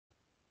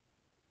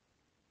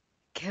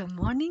Good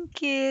morning,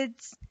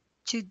 kids.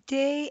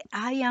 Today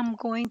I am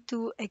going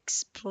to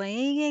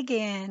explain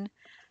again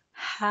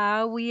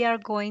how we are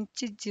going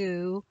to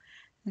do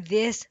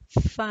this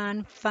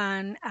fun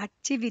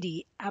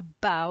activity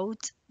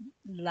about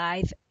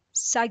life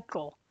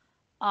cycle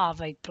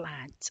of a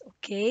plant.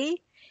 Okay?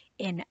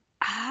 In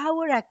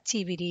our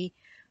activity,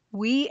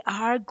 we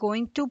are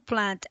going to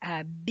plant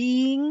a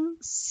bean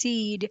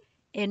seed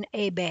in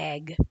a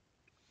bag.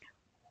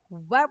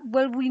 What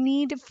will we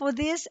need for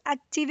these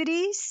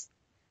activities?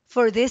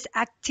 For this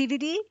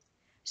activity?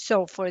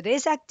 So for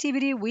this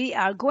activity, we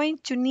are going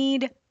to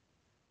need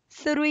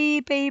 3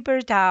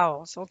 paper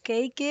towels.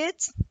 Okay,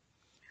 kids?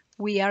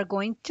 We are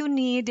going to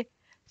need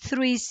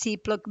 3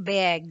 Ziploc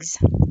bags.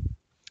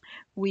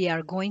 We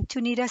are going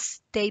to need a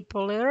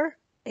stapler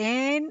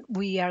and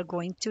we are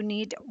going to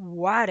need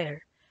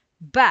water.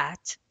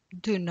 But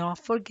do not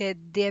forget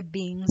the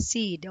bean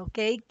seed.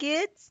 Okay,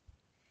 kids?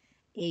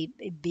 A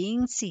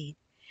bean seed.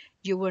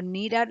 You will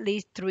need at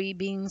least 3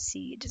 bean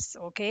seeds,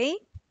 okay?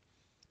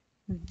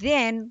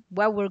 Then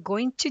what we're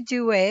going to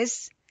do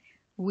is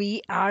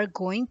we are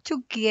going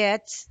to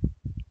get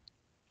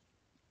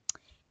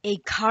a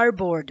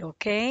cardboard,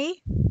 okay?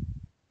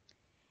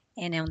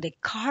 And on the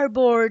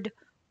cardboard,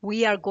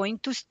 we are going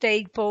to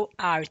staple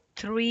our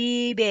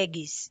 3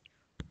 baggies.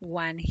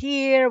 One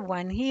here,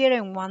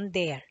 and one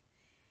there.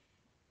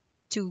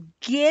 To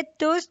get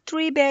those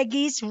 3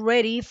 baggies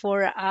ready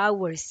for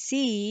our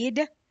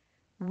seed,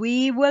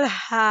 we will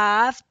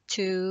have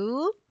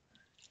to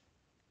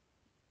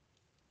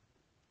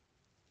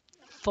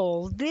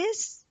fold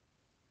this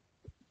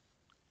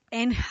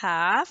in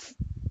half.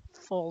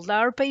 Fold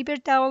our paper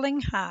towel in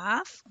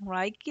half,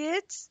 right,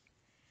 kids?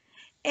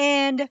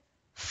 And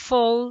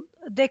fold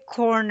the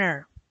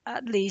corner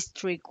at least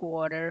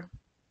 3/4,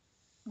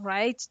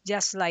 right?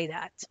 Just like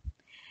that.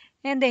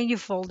 And then you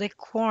fold the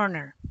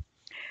corner.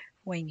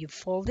 When you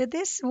fold it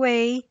this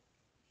way,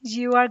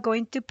 you are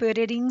going to put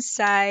it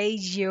inside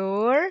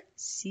your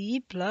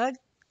Ziploc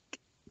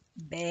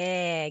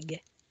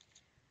bag.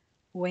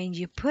 When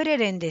you put it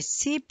in the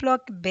Ziploc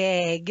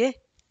bag,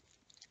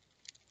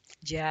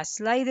 just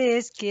like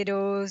this,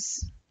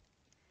 kiddos,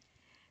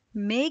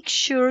 make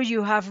sure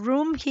you have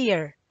room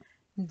here.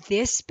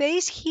 This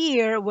space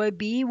here will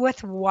be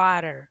with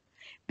water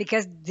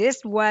because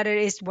this water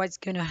is what's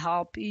going to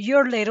help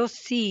your little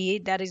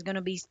seed that is going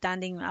to be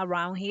standing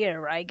around here,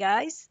 right,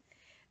 guys?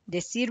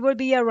 The seed will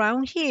be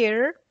around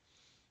here,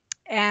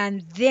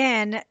 and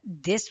then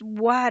this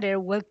water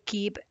will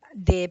keep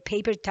the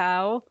paper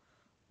towel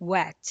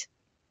wet.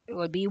 It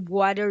will be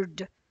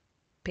watered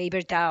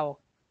paper towel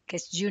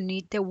because you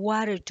need the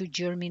water to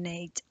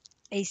germinate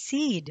a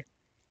seed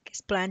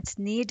because plants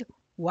need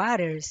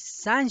water,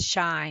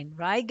 sunshine,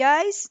 right,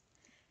 guys?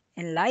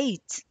 And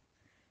light.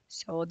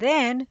 So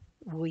then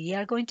we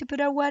are going to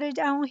put our water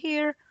down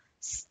here,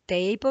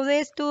 staple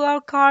this to our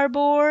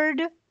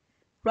cardboard,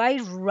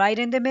 right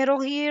in the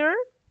middle here.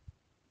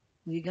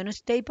 We're going to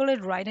staple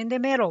it right in the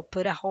middle.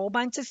 Put a whole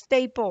bunch of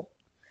staple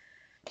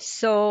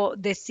so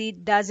the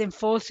seed doesn't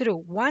fall through.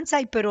 Once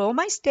I put all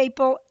my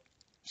staple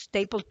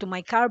to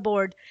my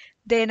cardboard,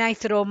 then I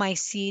throw my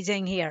seeds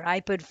in here.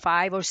 I put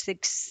 5 or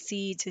 6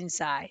 seeds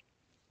inside.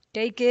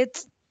 Okay,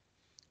 kids?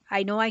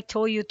 I know I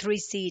told you 3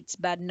 seeds,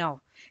 but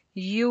no.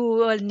 You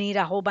will need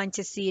a whole bunch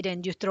of seed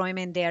and you throw them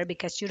in there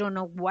because you don't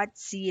know what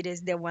seed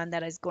is the one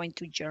that is going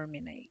to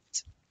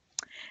germinate.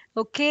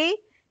 Okay?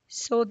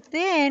 So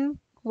then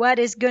what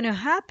is going to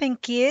happen,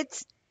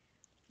 kids?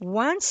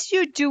 Once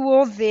you do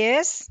all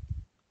this,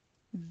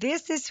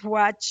 this is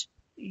what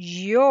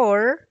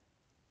your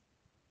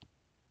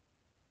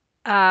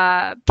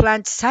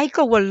plant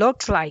cycle will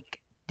look like.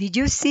 Did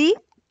you see?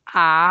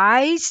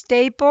 I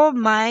staple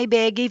my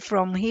baggie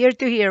from here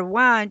to here.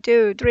 1,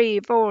 2,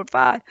 3, 4,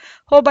 5.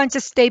 Whole bunch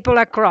of staple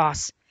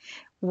across.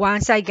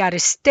 Once I got a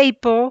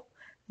staple,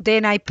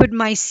 then I put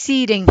my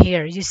seed in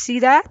here. You see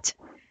that?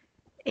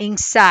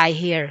 Inside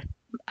here.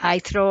 I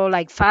throw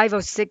like 5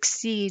 or 6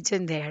 seeds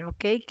in there.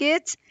 Okay,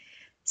 kids?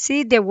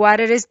 See, the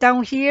water is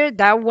down here.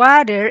 That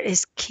water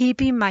is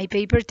keeping my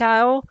paper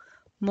towel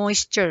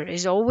moisture.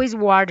 It's always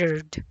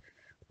watered.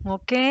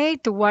 Okay,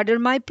 to water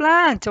my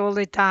plant all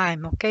the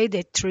time. Okay,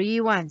 the 3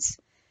 ones.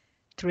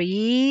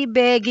 3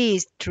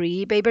 baggies,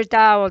 3 paper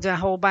towels, a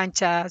whole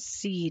bunch of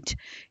seed.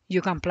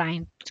 You can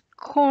plant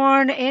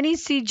corn, any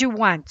seed you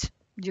want.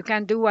 You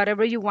can do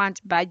whatever you want,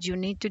 but you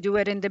need to do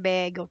it in the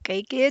bag,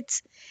 okay,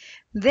 kids?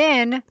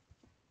 Then,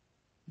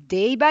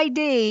 day by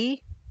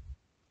day,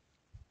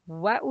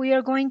 what we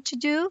are going to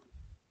do,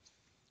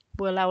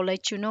 well, I'll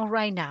let you know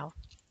right now.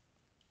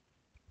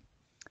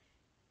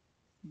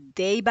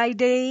 Day by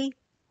day,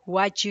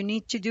 what you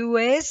need to do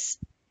is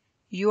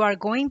you are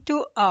going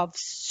to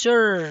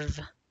observe.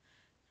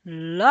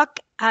 Look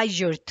at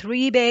your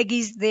 3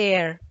 baggies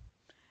there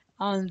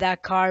on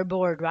that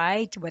cardboard,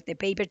 right? With the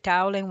paper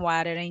towel and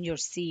water and your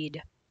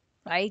seed,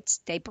 right?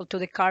 Stapled to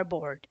the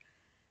cardboard.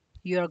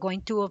 You are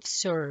going to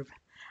observe.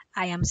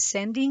 I am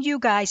sending you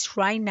guys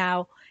right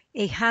now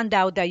a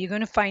handout that you're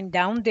going to find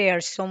down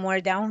there,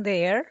 somewhere down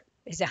there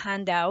is a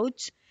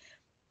handout.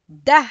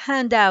 The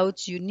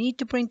handouts, you need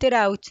to print it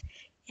out.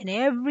 And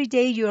every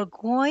day you're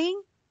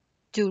going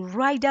to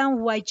write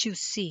down what you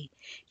see.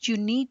 You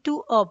need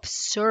to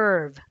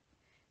observe.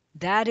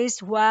 That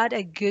is what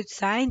a good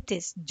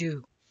scientist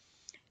do.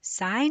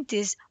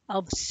 Scientists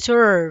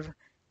observe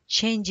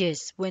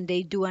changes when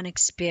they do an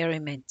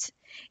experiment.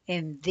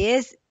 And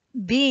this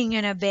being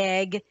in a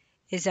bag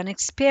is an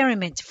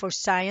experiment for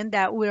science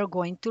that we're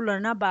going to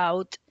learn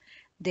about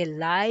the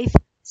life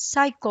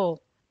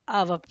cycle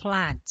of a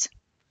plant.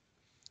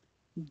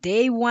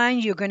 Day one,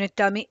 you're going to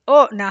tell me,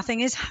 oh, nothing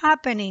is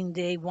happening.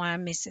 Day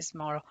one, Mrs.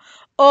 Morrow.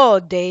 Oh,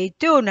 day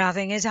two,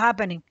 nothing is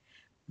happening.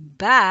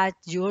 But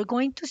you're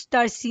going to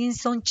start seeing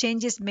some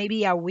changes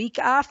maybe a week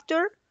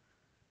after.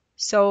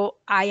 So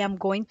I am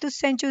going to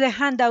send you the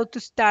handout to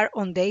start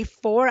on day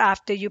four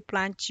after you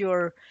plant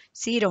your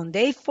seed. On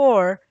day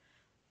four,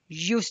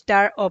 you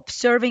start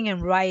observing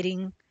and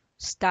writing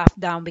stuff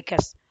down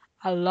because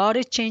a lot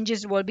of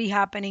changes will be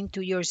happening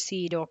to your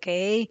seed,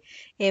 okay?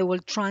 It will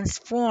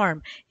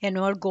transform and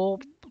will go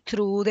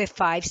through the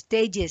 5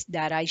 stages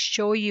that I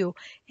show you,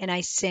 and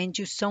I send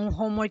you some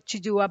homework to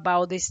do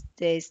about the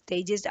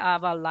stages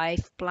of a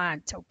life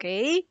plant,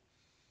 okay?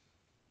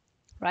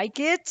 Right,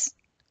 kids?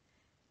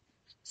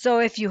 So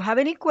if you have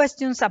any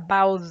questions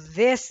about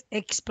this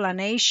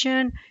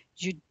explanation,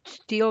 you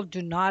still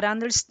do not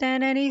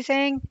understand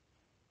anything,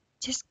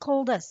 just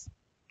call us.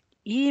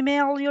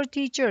 Email your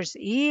teachers,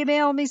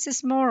 email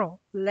Mrs. Morrow.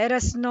 Let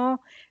us know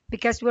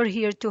because we're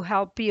here to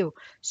help you.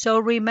 So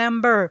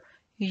remember,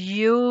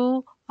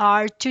 you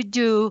are to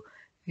do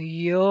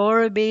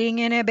your being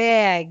in a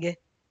bag.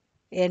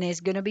 And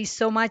it's going to be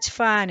so much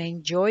fun.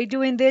 Enjoy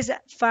doing this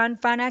fun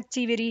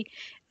activity.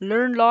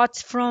 Learn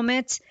lots from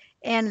it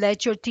and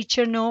let your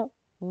teacher know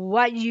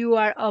what you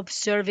are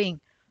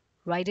observing.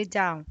 Write it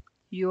down.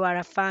 You are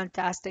a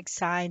fantastic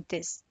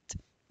scientist.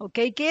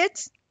 Okay,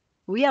 kids?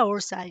 We are all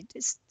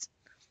scientists.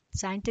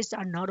 Scientists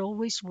are not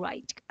always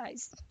right,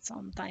 guys.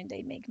 Sometimes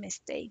they make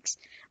mistakes.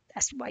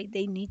 That's why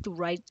they need to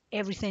write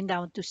everything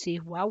down to see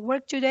what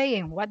worked today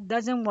and what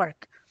doesn't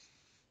work.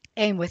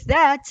 And with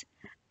that,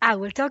 I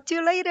will talk to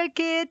you later,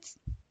 kids.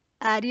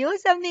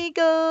 Adios,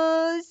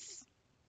 amigos.